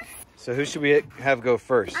 this. So who should we have go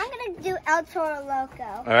first? I'm gonna do El Toro Loco.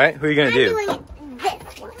 All right, who are you gonna I'm do? doing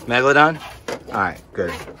this one. Megalodon? All right,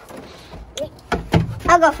 good.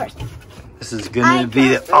 I'll go first. This is gonna be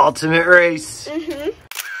the ultimate race.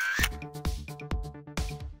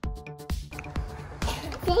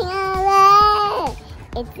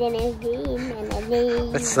 It's gonna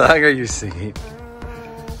be What song are you singing?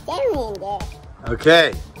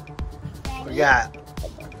 Okay, we got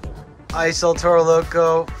Ice El Toro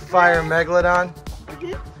Loco, Fire Megalodon.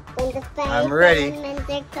 I'm ready.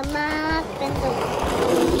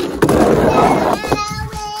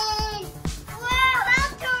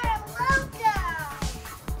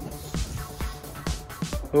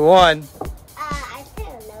 Who won? I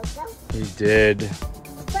said Loco. He did.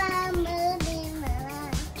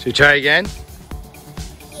 Should we try again?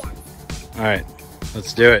 All right,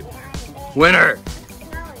 let's do it. Winner!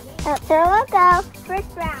 El Toro Loco.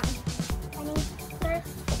 First round.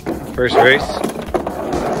 First race.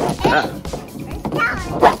 Ah.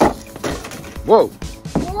 Whoa!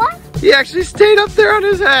 What? He actually stayed up there on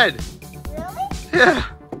his head. Really? Yeah.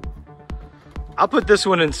 I'll put this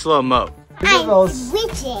one in slow mo. I'm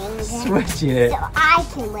switching Switching it. so I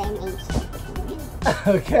can win each.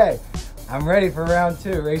 Okay. I'm ready for round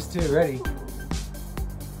two. Race two. Ready?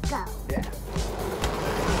 Go. Yeah.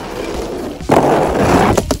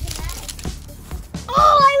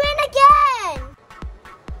 Oh, I win again!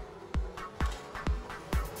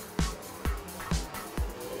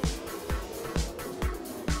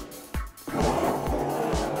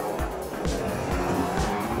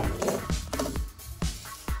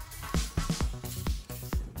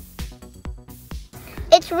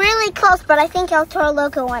 It's really close, but I think El Toro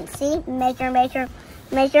Loco won. See? Measure.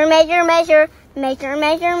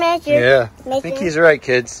 Yeah. I think he's right,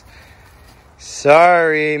 kids.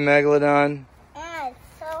 Sorry, Megalodon. Yeah, it's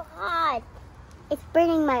so hot. It's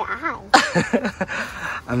burning my eye.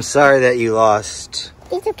 I'm sorry that you lost.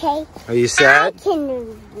 It's okay. Are you sad? I can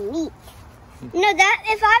meet. No, that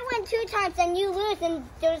if I win 2 times and you lose and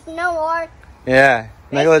there's no more. Yeah,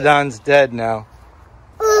 Megalodon's dead now.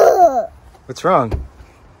 Ugh. What's wrong?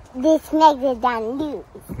 This Megalodon lose.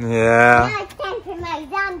 Yeah. Now it's time for my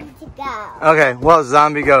zombie to go. Okay, well,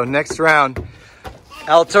 zombie go. Next round.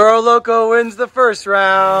 El Toro Loco wins the first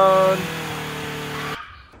round.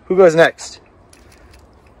 Who goes next?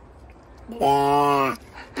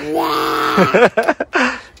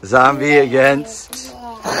 Zombie against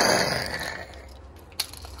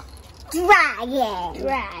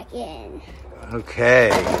Dragon. Okay.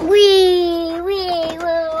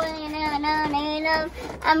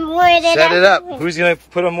 I'm worried. Set it up. Who's gonna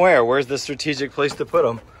put them where? Where's the strategic place to put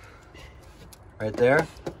them? Right there?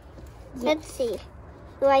 Let's see.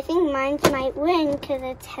 Well, I think mine might win because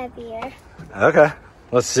it's heavier. Okay.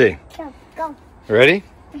 Let's see. Go. Ready?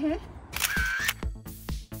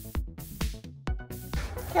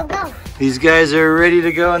 Go. These guys are ready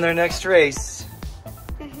to go in their next race.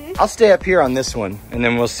 I'll stay up here on this one, and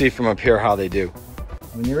then we'll see from up here how they do.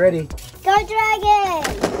 When you're ready. Go Dragon!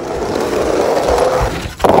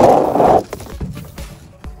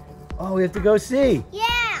 Oh, we have to go see. Yeah!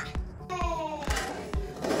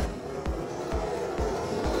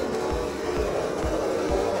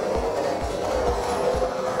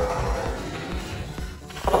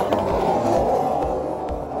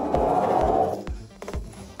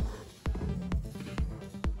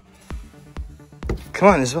 Come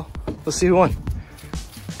on, Isabel. Let's see who won.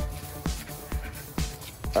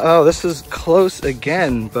 Oh, this is close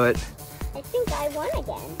again, but... I think I won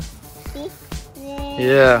again. See?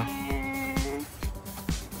 Yeah.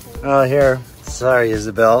 Oh, here. Sorry,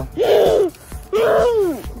 Isabel.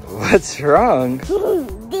 What's wrong?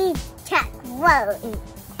 These truck won't.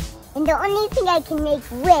 And the only thing I can make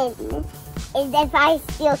win is if I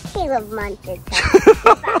steal Caleb monster truck.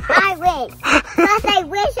 If I win. Plus, I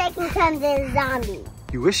wish I can come to a zombie.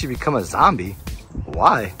 You wish you become a zombie?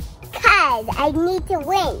 Why? Because I need to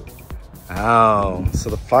win. Oh, so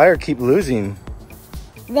the fire keep losing.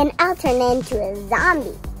 Then I'll turn into a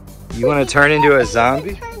zombie. You want to turn into a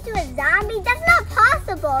zombie? Turn into a zombie? That's not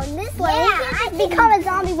possible in this way. You can't just become a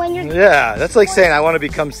zombie when you're... Yeah, that's like saying I want to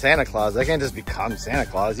become Santa Claus. I can't just become Santa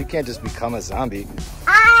Claus. You can't just become a zombie.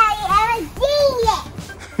 I am a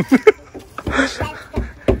genius. Let's race.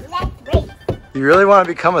 You really want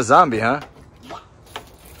to become a zombie, huh?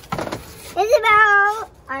 Isabel,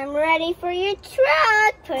 I'm ready for your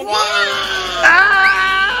truck. Put it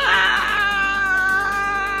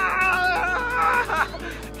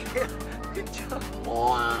Good job.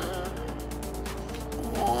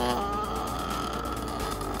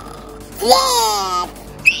 Yeah.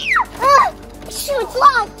 Shoot, it's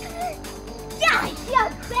locked. Yeah,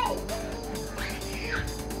 great.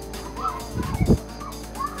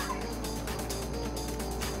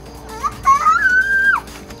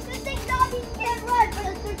 Good thing zombies can't run, but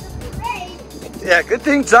if there's a parade. Yeah, good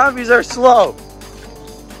thing zombies are slow.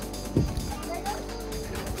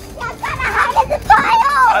 Yeah, I'm trying to hide in the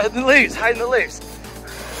pile. Hide in the leaves, hide in the leaves.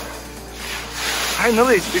 Hide in the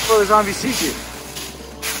leaves before the zombie sees you.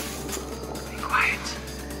 Be quiet.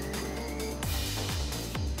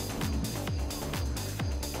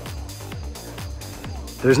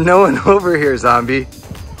 There's no one over here, zombie.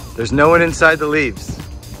 There's no one inside the leaves.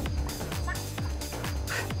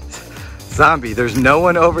 Zombie, there's no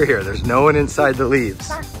one over here. There's no one inside the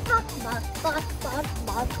leaves. Are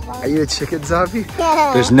you a chicken zombie?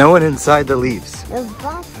 Yeah. There's no one inside the leaves.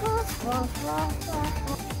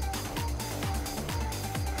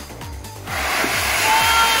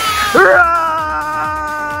 Run!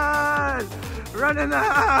 Run in the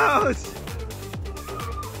house!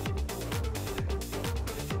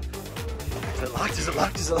 Is it locked? Is it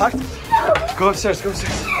locked? Is it locked? Go upstairs, go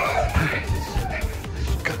upstairs. All right.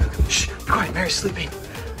 Go. Shh, be quiet, Mary's sleeping.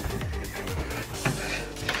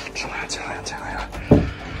 Turn on. Oh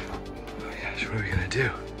my gosh, what are we gonna do?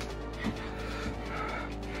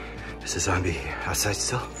 Is the zombie outside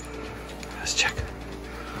still? Let's check.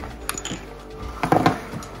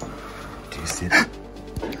 Do you see it?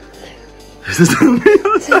 There's a zombie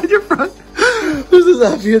outside your front. There's a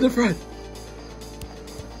zombie in the front.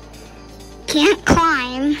 Can't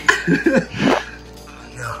climb. Oh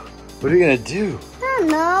no. What are we gonna do? I don't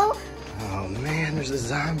know. Oh man, there's a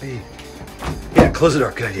zombie. Yeah, close the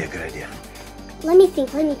door. Good idea, good idea. Let me think.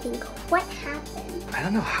 What happened? I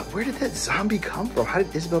don't know. Where did that zombie come from? How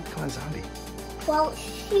did Isabel become a zombie? Well,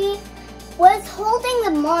 she was holding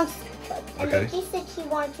the monster truck, and Okay. then she said she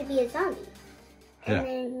wanted to be a zombie. And Yeah.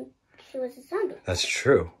 then she was a zombie. That's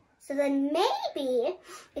true. So then maybe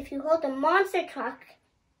if you hold a monster truck,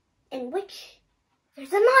 in which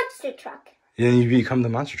there's a monster truck. Then you become the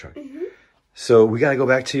monster truck. So we got to go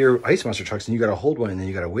back to your ice monster trucks, and you got to hold one, and then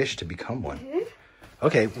you got to wish to become one.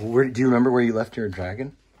 Okay, do you remember where you left your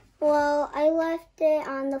dragon? Well, I left it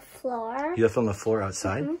on the floor. You left it on the floor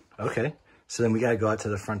outside? Okay. So then we got to go out to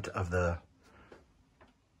the front of the...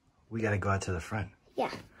 We got to go out to the front.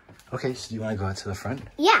 Yeah. Okay, so do you want to go out to the front?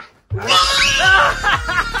 Yeah. How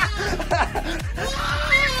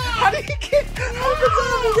did he get... How did the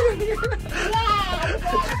zombie get in here?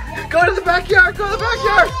 Go to the backyard! Go to the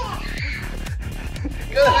backyard!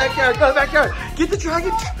 Go to the backyard! Go to the backyard! Get the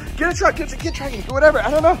dragon! Get a truck! Get dragon! Whatever! I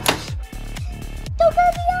don't know.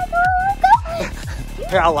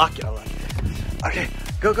 Here, I'll lock it. Okay,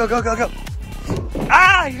 go.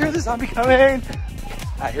 Ah! I hear the zombie coming!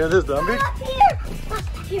 I hear the zombie.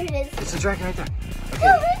 Here it is. It's a dragon right there.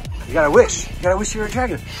 Okay, you gotta wish. You gotta wish you were a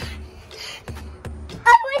dragon.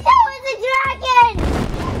 I wish I was a dragon!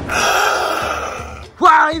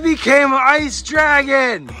 Wow, he became an ice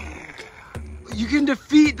dragon! You can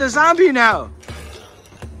defeat the zombie now!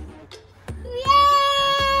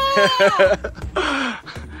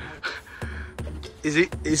 Yeah!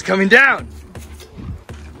 He's coming down!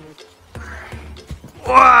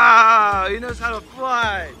 Wow, he knows how to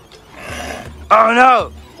fly! Oh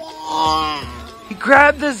no! He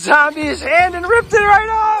grabbed the zombie's hand and ripped it right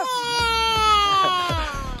off!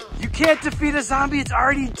 You can't defeat a zombie, it's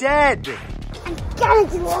already dead!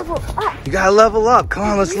 Gotta level up. You gotta level up. Come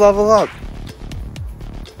on, let's level up.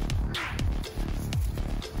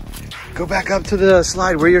 Go back up to the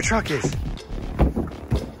slide where your truck is.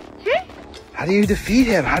 How do you defeat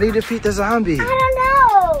him? How do you defeat the zombie? I don't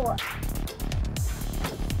know.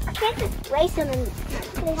 I can't just race him and...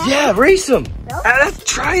 Yeah, race him. No?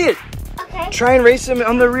 Try it. Okay. Try and race him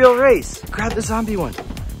on the real race. Grab the zombie one.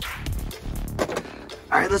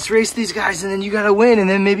 All right, let's race these guys, and then you gotta win, and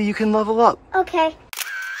then maybe you can level up. Okay.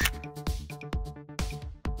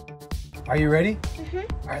 Are you ready? All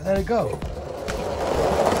right, let it go.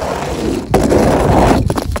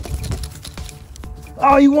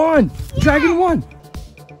 Oh, you won! Yeah. Dragon won!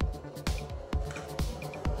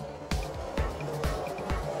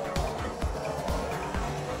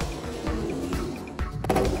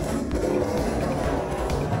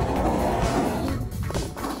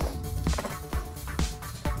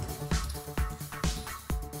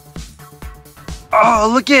 Oh,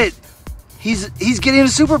 look it! He's getting a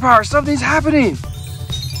superpower. Something's happening.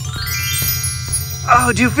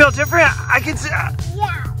 Oh, do you feel different? I can see. Yeah,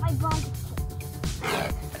 my body.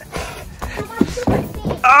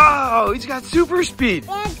 Oh, he's got super speed.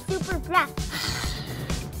 And super breath.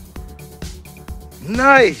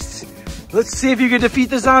 Nice. Let's see if you can defeat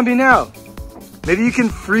the zombie now. Maybe you can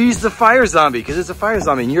freeze the fire zombie because it's a fire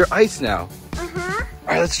zombie and you're ice now. All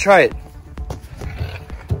right, let's try it.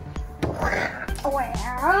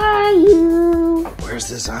 Where are you? Where's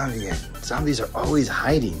the zombie at? Zombies are always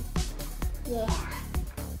hiding. Yeah.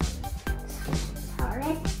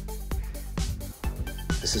 Sorry.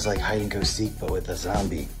 This is like hide and go seek, but with a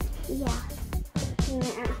zombie. Yeah.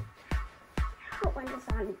 What one is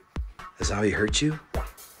on? The zombie hurt you? Yeah.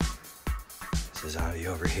 There's a zombie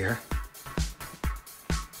over here.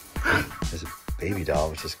 There's a baby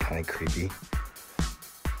doll, which is kind of creepy.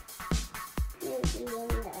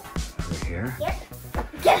 Over here. Yep.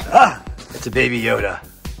 Ah! It's a baby Yoda.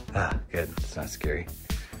 Ah, good. It's not scary.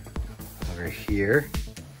 Over here.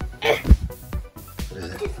 What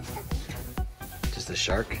is it? Just a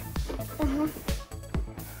shark?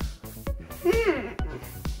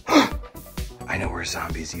 I know where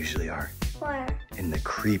zombies usually are. Where? In the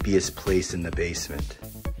creepiest place in the basement.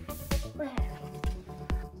 Where?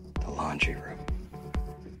 The laundry room.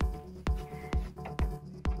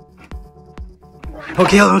 Oh,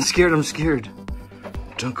 Gail, I'm scared. I'm scared.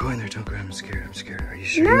 Don't go in there. Don't go in. I'm scared. I'm scared. Are you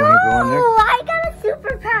sure you want to go in there? No, I got a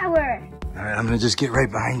superpower. All right, I'm going to just get right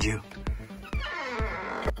behind you.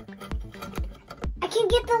 I can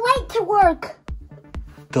get the light to work.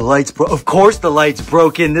 The light's of course the light's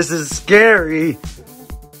broken. This is scary.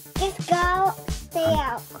 Just go, stay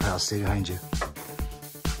out. Okay, I'll stay behind you.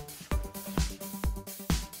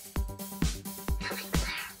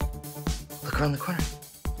 Look around the corner.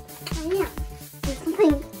 Oh, yeah. There's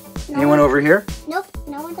something. Anyone over here? Nope,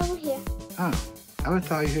 no one's over here. Oh, I would have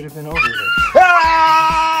thought you would have been over here.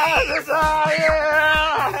 Ah!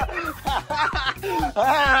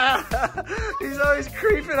 He's always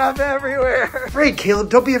creeping up everywhere. Afraid, Caleb,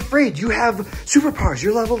 don't be afraid. You have superpowers.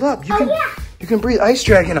 You're leveled up. You can breathe Ice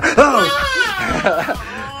Dragon. Oh!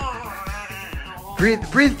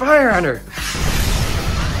 breathe fire on her.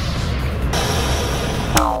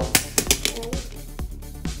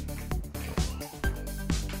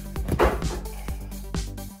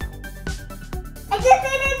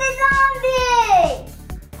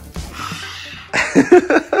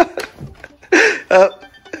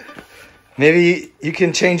 Maybe you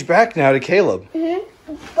can change back now to Caleb.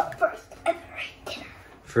 But first, I have to eat dinner.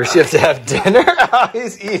 First you have to have dinner? Oh,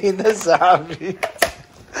 he's eating the zombie.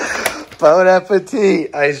 Bon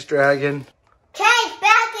appetit, Ice Dragon. Change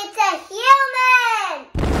back into human!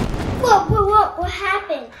 Whoa, what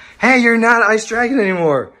happened? Hey, you're not Ice Dragon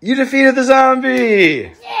anymore. You defeated the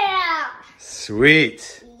zombie. Yeah!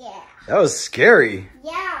 Sweet. Yeah. That was scary.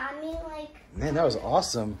 Yeah, I mean like... Man, that was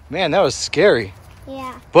awesome. Man, that was scary.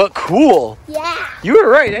 Yeah. But cool. Yeah. You were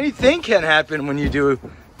right. Anything can happen when you do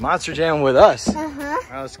Monster Jam with us. Uh-huh. All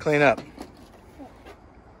right, let's clean up.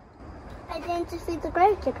 I didn't just see the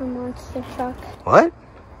Gravedigger monster truck. What?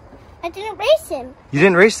 I didn't race him. You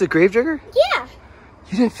didn't race the Gravedigger? Yeah.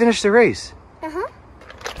 You didn't finish the race. Uh-huh.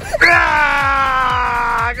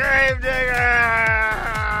 Ah, Gravedigger!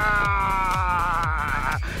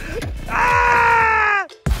 Ah!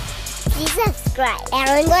 Please subscribe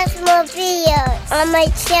and watch more videos on my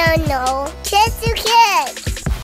channel. Kids to Kids.